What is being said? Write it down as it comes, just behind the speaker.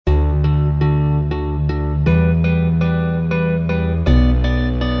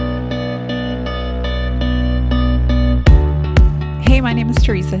is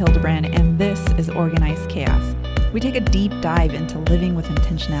Teresa Hildebrand, and this is Organized Chaos. We take a deep dive into living with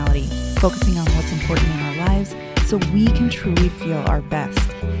intentionality, focusing on what's important in our lives so we can truly feel our best.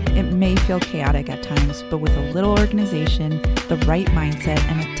 It may feel chaotic at times, but with a little organization, the right mindset,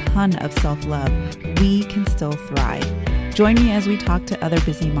 and a ton of self-love, we can still thrive. Join me as we talk to other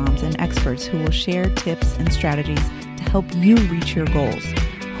busy moms and experts who will share tips and strategies to help you reach your goals.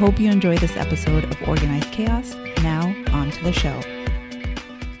 Hope you enjoy this episode of Organized Chaos. Now, on to the show.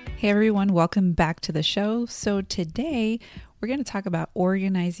 Hey everyone, welcome back to the show. So today, we're going to talk about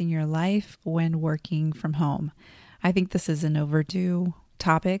organizing your life when working from home. I think this is an overdue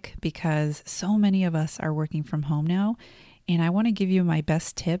topic because so many of us are working from home now, and I want to give you my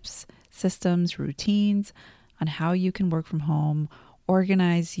best tips, systems, routines on how you can work from home,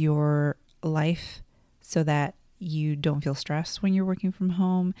 organize your life so that you don't feel stressed when you're working from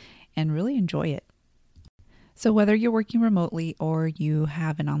home and really enjoy it. So whether you're working remotely or you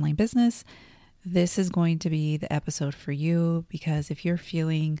have an online business, this is going to be the episode for you, because if you're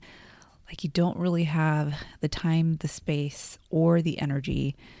feeling like you don't really have the time, the space, or the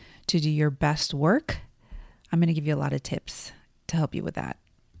energy to do your best work, I'm going to give you a lot of tips to help you with that.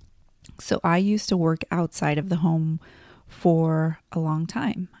 So I used to work outside of the home for a long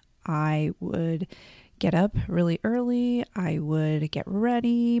time. I would get up really early. I would get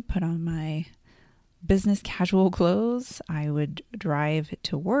ready, put on my business casual clothes. I would drive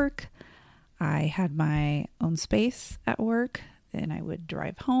to work. I had my own space at work. Then I would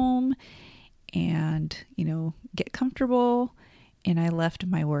drive home and, get comfortable. And I left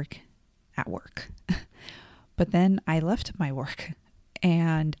my work at work. But then I left my work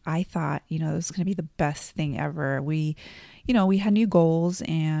and I thought, this is going to be the best thing ever. We had new goals,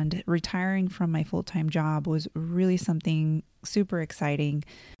 and retiring from my full-time job was really something super exciting.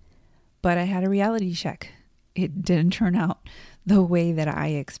 But I had a reality check. It didn't turn out the way that I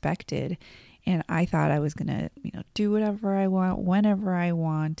expected. And I thought I was going to, do whatever I want, whenever I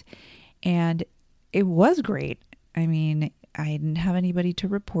want. And it was great. I mean, I didn't have anybody to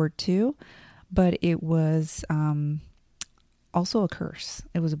report to, but it was also a curse.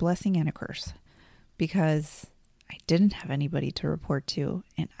 It was a blessing and a curse, because I didn't have anybody to report to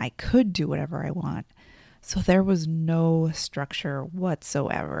and I could do whatever I want. So there was no structure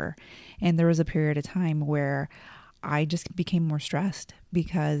whatsoever. And there was a period of time where I just became more stressed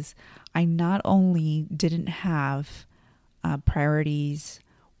because I not only didn't have priorities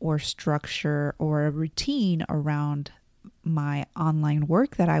or structure or a routine around my online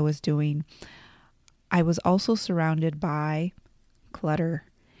work that I was doing, I was also surrounded by clutter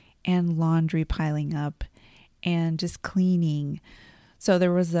and laundry piling up and just cleaning. So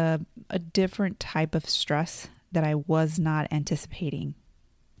there was a different type of stress that I was not anticipating.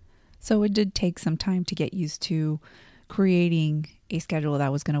 So it did take some time to get used to creating a schedule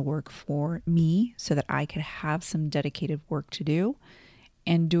that was going to work for me so that I could have some dedicated work to do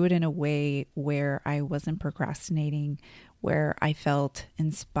and do it in a way where I wasn't procrastinating, where I felt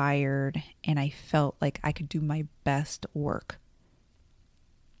inspired and I felt like I could do my best work.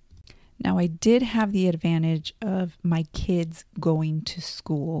 Now, I did have the advantage of my kids going to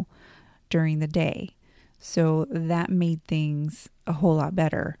school during the day, so that made things a whole lot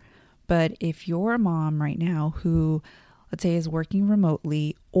better. But if you're a mom right now who, let's say, is working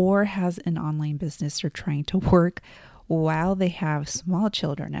remotely or has an online business or trying to work while they have small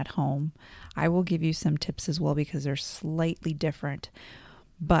children at home, I will give you some tips as well, because they're slightly different.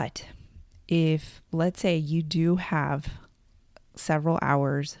 But if, let's say, you do have several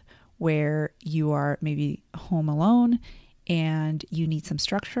hours where you are maybe home alone and you need some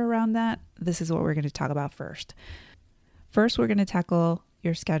structure around that, this is what we're going to talk about first. First, we're going to tackle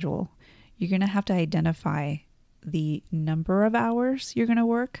your schedule. You're going to have to identify the number of hours you're going to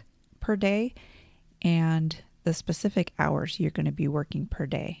work per day and the specific hours you're going to be working per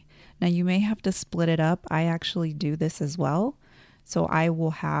day. Now, you may have to split it up. I actually do this as well. So I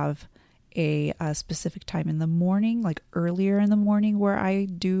will have a specific time in the morning, like earlier in the morning, where I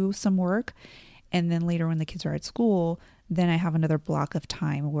do some work. And then later when the kids are at school, then I have another block of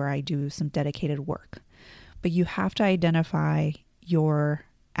time where I do some dedicated work. But you have to identify your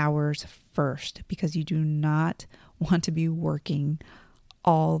hours first, because you do not want to be working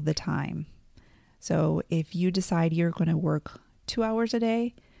all the time. So if you decide you're going to work 2 hours a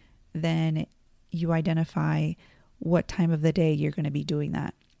day, then you identify what time of the day you're going to be doing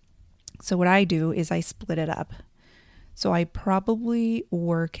that. So what I do is I split it up. So I probably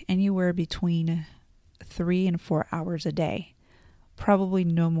work anywhere between 3 and 4 hours a day, probably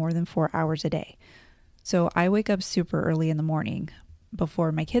no more than 4 hours a day. So I wake up super early in the morning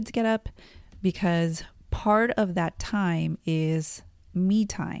before my kids get up, because part of that time is me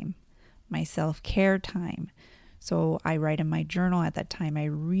time, my self-care time. So I write in my journal at that time. I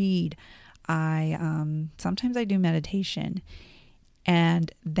read. Sometimes I do meditation,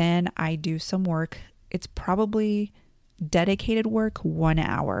 and then I do some work. It's probably dedicated work, 1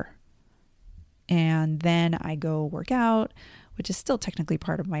 hour. And then I go work out, which is still technically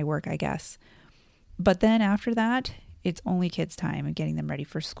part of my work, I guess. But then after that, it's only kids' time and getting them ready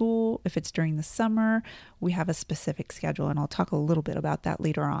for school. If it's during the summer, we have a specific schedule, and I'll talk a little bit about that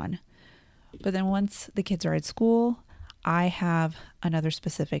later on. But then once the kids are at school, I have another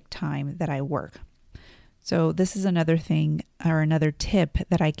specific time that I work. So this is another thing or another tip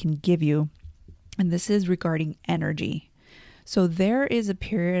that I can give you, and this is regarding energy. So there is a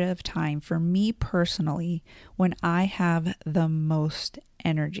period of time for me personally when I have the most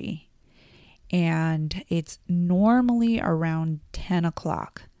energy. And it's normally around 10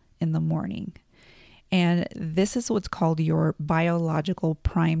 o'clock in the morning. And this is what's called your biological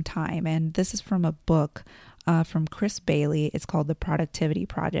prime time. And this is from a book from Chris Bailey. It's called The Productivity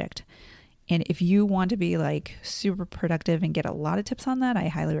Project. And if you want to be like super productive and get a lot of tips on that, I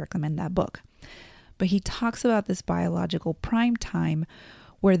highly recommend that book. But he talks about this biological prime time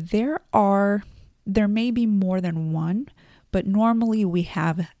where there may be more than one, but normally we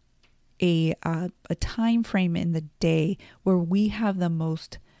have a time frame in the day where we have the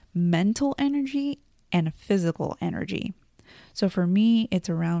most mental energy and physical energy. So for me, it's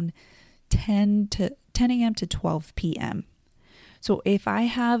around 10 a.m. to 12 p.m. So if I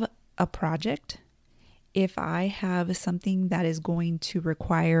have a project, if I have something that is going to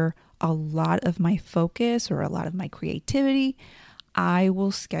require a lot of my focus or a lot of my creativity, I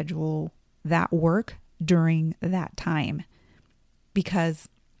will schedule that work during that time. Because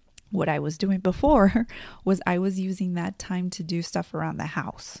what I was doing before was I was using that time to do stuff around the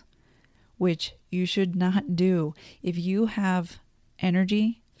house, which you should not do. If you have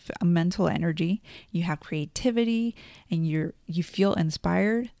energy, mental energy, you have creativity, and you feel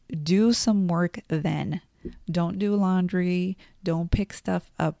inspired, do some work then. Don't do laundry. Don't pick stuff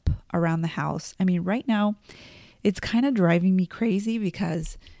up around the house. I mean, right now, it's kind of driving me crazy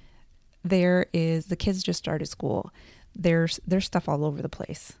because the kids just started school. There's stuff all over the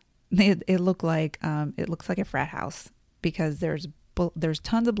place. It looks like a frat house because there's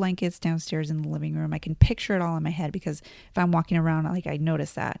tons of blankets downstairs in the living room. I can picture it all in my head because if I'm walking around, I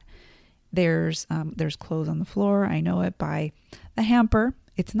notice that there's clothes on the floor. I know it by the hamper.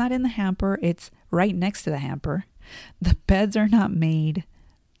 It's not in the hamper. It's right next to the hamper. The beds are not made.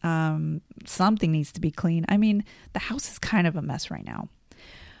 Something needs to be clean. I mean, the house is kind of a mess right now.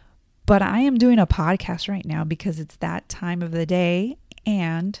 But I am doing a podcast right now because it's that time of the day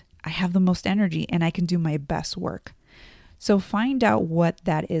and I have the most energy and I can do my best work. So find out what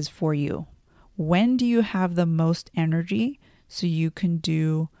that is for you. When do you have the most energy so you can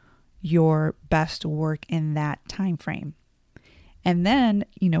do your best work in that time frame? And then,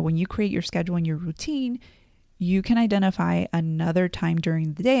 when you create your schedule and your routine, you can identify another time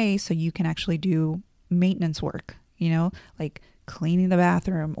during the day so you can actually do maintenance work, like cleaning the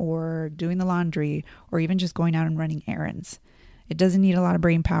bathroom or doing the laundry or even just going out and running errands. It doesn't need a lot of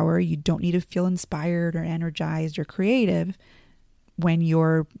brain power. You don't need to feel inspired or energized or creative when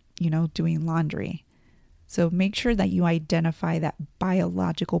you're, doing laundry. So make sure that you identify that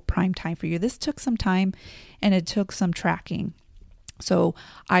biological prime time for you. This took some time and it took some tracking. So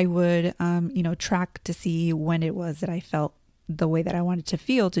I would, track to see when it was that I felt the way that I wanted to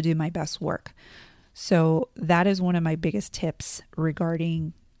feel to do my best work. So that is one of my biggest tips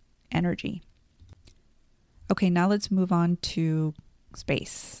regarding energy. Okay, now let's move on to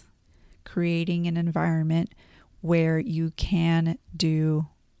space. Creating an environment where you can do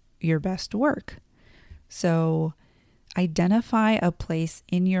your best work. So identify a place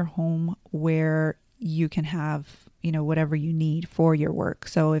in your home where you can have, whatever you need for your work.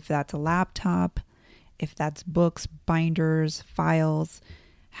 So if that's a laptop, if that's books, binders, files,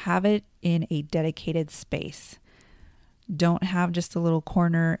 have it in a dedicated space. Don't have just a little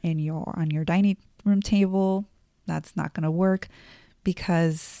corner on your dining room table. That's not going to work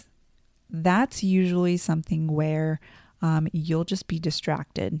because that's usually something where you'll just be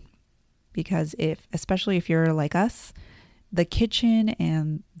distracted. Because especially if you're like us, the kitchen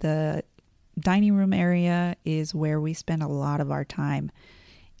and the dining room area is where we spend a lot of our time.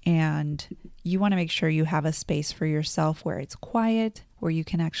 And you want to make sure you have a space for yourself where it's quiet, where you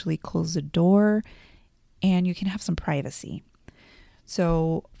can actually close the door and you can have some privacy.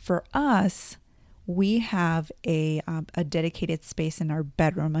 So for us, we have a dedicated space in our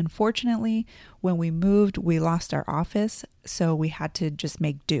bedroom. Unfortunately, when we moved, we lost our office, so we had to just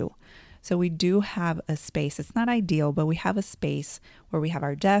make do. So we do have a space. It's not ideal, but we have a space where we have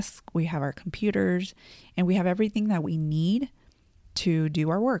our desk, we have our computers, and we have everything that we need to do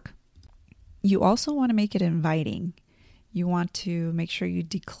our work. You also want to make it inviting. You want to make sure you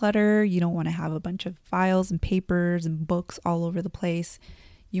declutter. You don't want to have a bunch of files and papers and books all over the place.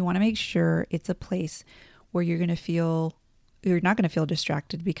 You want to make sure it's a place where you're not going to feel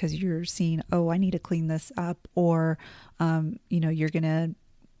distracted because you're seeing, oh, I need to clean this up, or, you're going to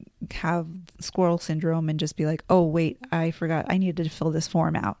have squirrel syndrome and just be like, oh, wait, I forgot I needed to fill this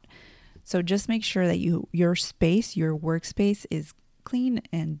form out. So just make sure that your space, your workspace is clean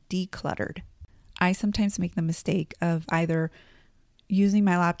and decluttered. I sometimes make the mistake of either using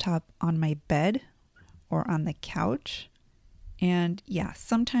my laptop on my bed or on the couch. And yeah,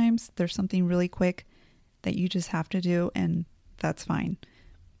 sometimes there's something really quick that you just have to do, and that's fine.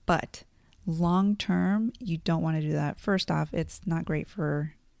 But long term, you don't want to do that. First off, it's not great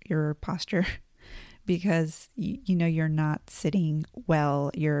for your posture because you're not sitting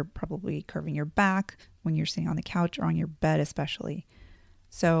well. You're probably curving your back when you're sitting on the couch or on your bed especially.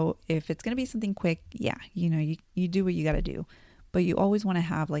 So if it's going to be something quick, yeah, you do what you got to do. But you always want to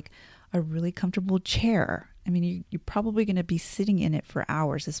have like a really comfortable chair. I mean, you're probably going to be sitting in it for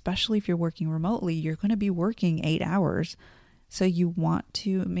hours, especially if you're working remotely. You're going to be working 8 hours. So you want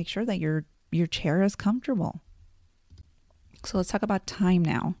to make sure that your chair is comfortable. So let's talk about time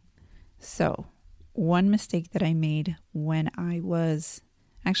now. So one mistake that I made when I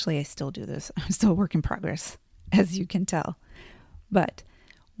still do this. I'm still a work in progress, as you can tell. But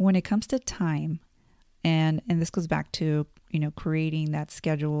when it comes to time, and this goes back to, creating that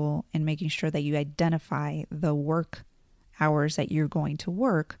schedule and making sure that you identify the work hours that you're going to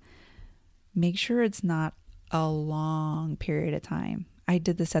work, make sure it's not a long period of time. I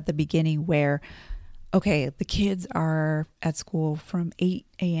did this at the beginning where, okay, the kids are at school from 8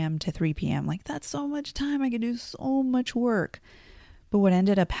 a.m. to 3 p.m. Like, that's so much time. I could do so much work. But what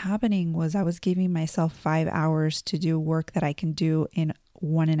ended up happening was I was giving myself 5 hours to do work that I can do in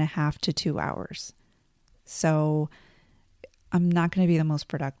 1.5 to 2 hours. So I'm not going to be the most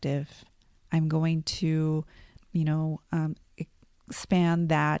productive. I'm going to, expand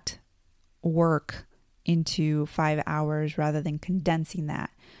that work into 5 hours rather than condensing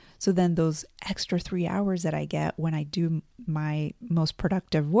that. So then those extra 3 hours that I get when I do my most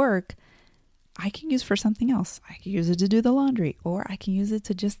productive work, I can use for something else. I can use it to do the laundry, or I can use it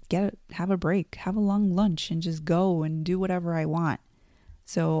to just have a break, have a long lunch, and just go and do whatever I want.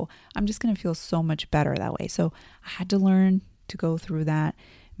 So I'm just going to feel so much better that way. So I had to learn to go through that,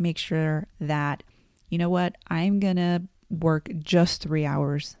 make sure that, I'm going to work just 3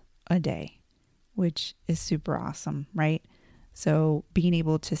 hours a day, which is super awesome, right? So being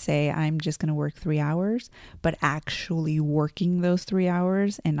able to say, I'm just going to work 3 hours, but actually working those 3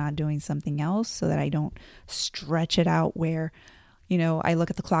 hours and not doing something else so that I don't stretch it out where, I look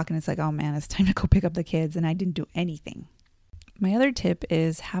at the clock and it's like, oh man, it's time to go pick up the kids and I didn't do anything. My other tip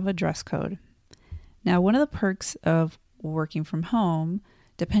is have a dress code. Now, one of the perks of working from home,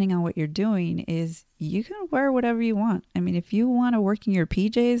 depending on what you're doing, is you can wear whatever you want. I mean, if you want to work in your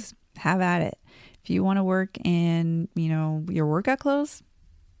PJs, have at it. If you want to work in, your workout clothes,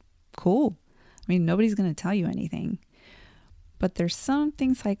 cool. I mean, nobody's going to tell you anything. But there's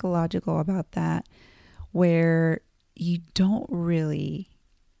something psychological about that where you don't really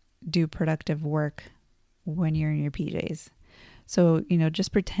do productive work when you're in your PJs. So,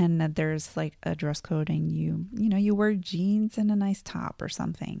 just pretend that there's like a dress code and you wear jeans and a nice top or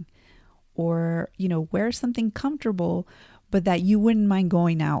something. Or, wear something comfortable, but that you wouldn't mind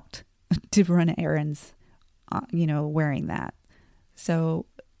going out to run errands, wearing that. So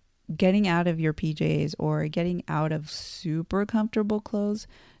getting out of your PJs or getting out of super comfortable clothes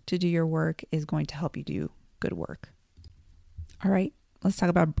to do your work is going to help you do good work. All right, let's talk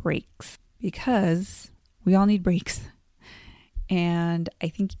about breaks, because we all need breaks. And I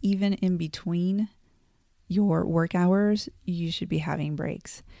think even in between your work hours, you should be having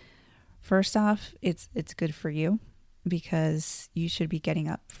breaks. First off, it's good for you because you should be getting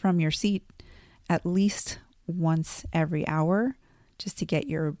up from your seat at least once every hour just to get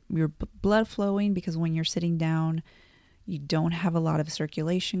your blood flowing, because when you're sitting down, you don't have a lot of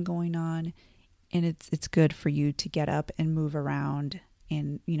circulation going on, and it's good for you to get up and move around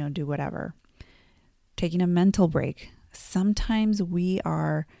and, do whatever. Taking a mental break. Sometimes we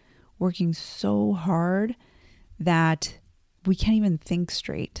are working so hard that we can't even think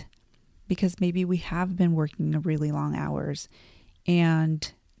straight because maybe we have been working really long hours,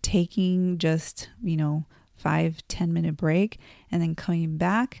 and taking just, 5-10 minute break and then coming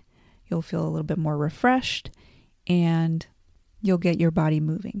back, you'll feel a little bit more refreshed and you'll get your body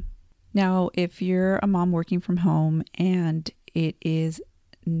moving. Now, if you're a mom working from home and it is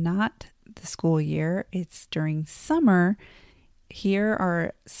not the school year, it's during summer, here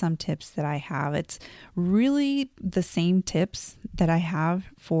are some tips that I have. It's really the same tips that I have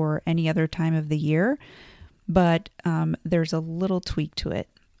for any other time of the year, but there's a little tweak to it.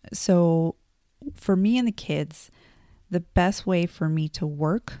 So for me and the kids, the best way for me to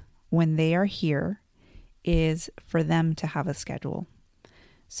work when they are here is for them to have a schedule.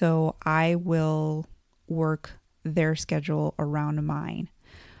 So I will work their schedule around mine.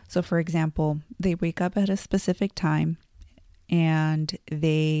 So for example, they wake up at a specific time and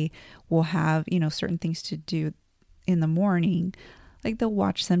they will have, certain things to do in the morning. Like they'll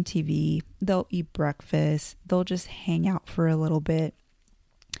watch some TV, they'll eat breakfast, they'll just hang out for a little bit.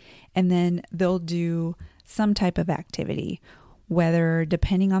 And then they'll do some type of activity, whether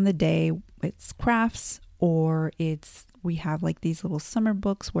depending on the day, it's crafts or we have like these little summer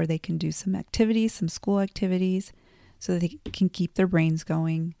books where they can do some activities, some school activities, so that they can keep their brains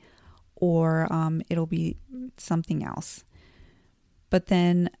going, or it'll be something else. But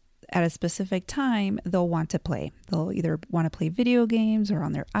then at a specific time, they'll want to play. They'll either want to play video games or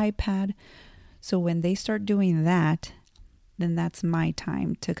on their iPad. So when they start doing that, then that's my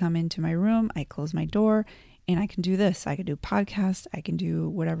time to come into my room. I close my door and I can do this. I can do podcasts. I can do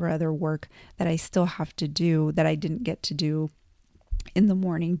whatever other work that I still have to do that I didn't get to do in the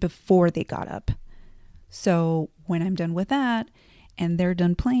morning before they got up. So when I'm done with that and they're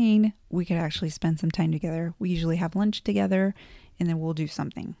done playing, we could actually spend some time together. We usually have lunch together and then we'll do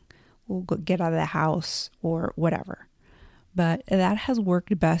something. We'll go get out of the house or whatever. But that has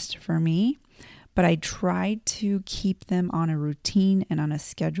worked best for me. But I try to keep them on a routine and on a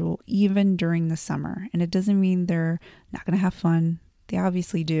schedule even during the summer. And it doesn't mean they're not going to have fun. They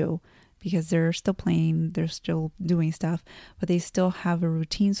obviously do, because they're still playing, they're still doing stuff, but they still have a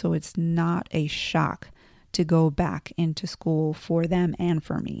routine. So it's not a shock to go back into school for them and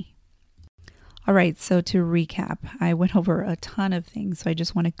for me. All right, so to recap, I went over a ton of things. So I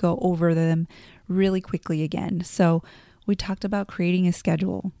just want to go over them really quickly again. So we talked about creating a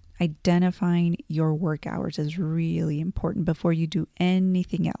schedule. Identifying your work hours is really important before you do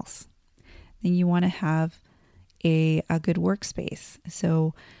anything else. Then you want to have a good workspace.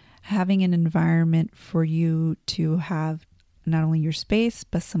 So having an environment for you to have not only your space,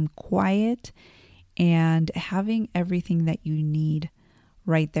 but some quiet and having everything that you need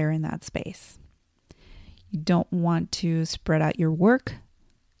right there in that space. You don't want to spread out your work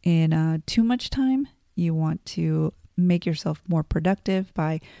in too much time. You want to make yourself more productive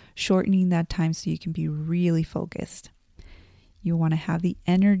by shortening that time so you can be really focused. You want to have the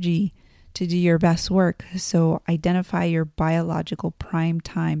energy to do your best work. So identify your biological prime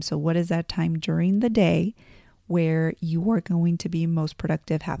time. So what is that time during the day where you are going to be most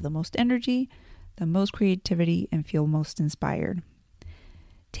productive, have the most energy, the most creativity, and feel most inspired?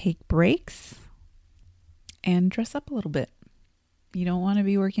 Take breaks and dress up a little bit. You don't want to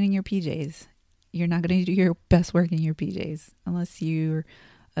be working in your PJs. You're not going to do your best work in your PJs unless you're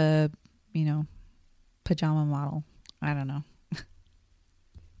a, pajama model. I don't know.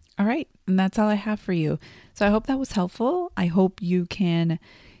 All right. And that's all I have for you. So I hope that was helpful. I hope you can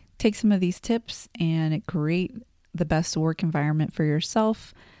take some of these tips and create the best work environment for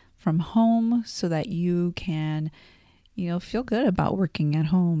yourself from home so that you can, feel good about working at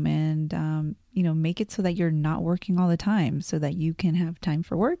home and, make it so that you're not working all the time so that you can have time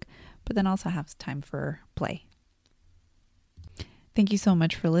for work, but then also have time for play. Thank you so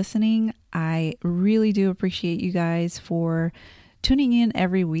much for listening. I really do appreciate you guys for tuning in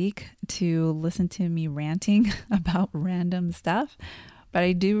every week to listen to me ranting about random stuff, but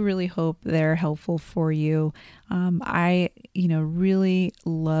I do really hope they're helpful for you. I really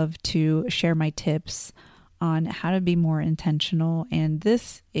love to share my tips on how to be more intentional, and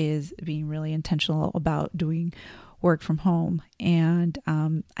this is being really intentional about doing work from home. And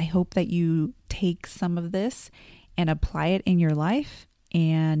I hope that you take some of this and apply it in your life,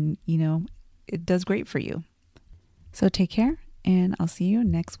 and it does great for you. So take care, and I'll see you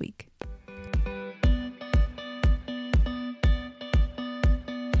next week.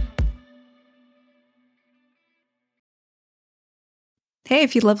 Hey,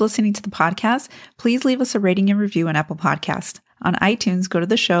 if you love listening to the podcast, please leave us a rating and review on Apple Podcast. On iTunes, go to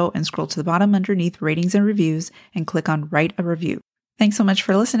the show and scroll to the bottom underneath ratings and reviews and click on write a review. Thanks so much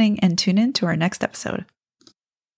for listening, and tune in to our next episode.